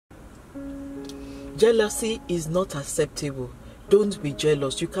Jealousy is not acceptable. Don't be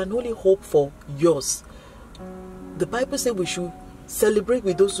jealous. You can only hope for yours. The Bible says we should celebrate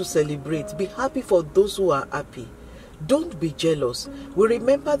with those who celebrate. Be happy for those who are happy. Don't be jealous. We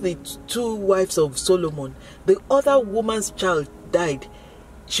remember the two wives of Solomon. The other woman's child died.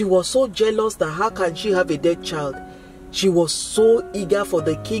 She was so jealous that how can she have a dead child? She was so eager for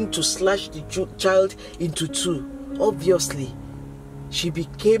the king to slash the child into two. Obviously, she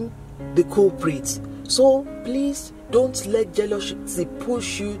became the culprit. So please don't let jealousy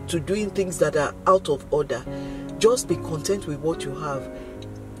push you to doing things that are out of order. Just be content with what you have.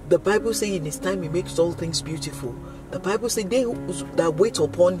 The Bible says in his time he makes all things beautiful. The Bible says they that wait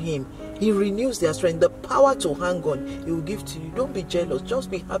upon him, he renews their strength. The power to hang on, he will give to you. Don't be jealous.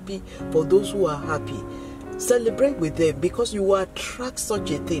 Just be happy for those who are happy. Celebrate with them, because you will attract such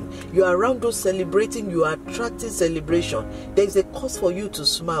a thing. You are around those celebrating, you are attracting celebration. There is a cause for you to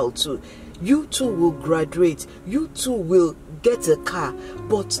smile too. You too will graduate. You too will get a car,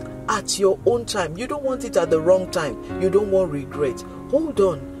 but at your own time. You don't want it at the wrong time. You don't want regret. Hold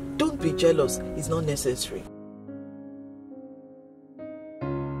on. Don't be jealous. It's not necessary.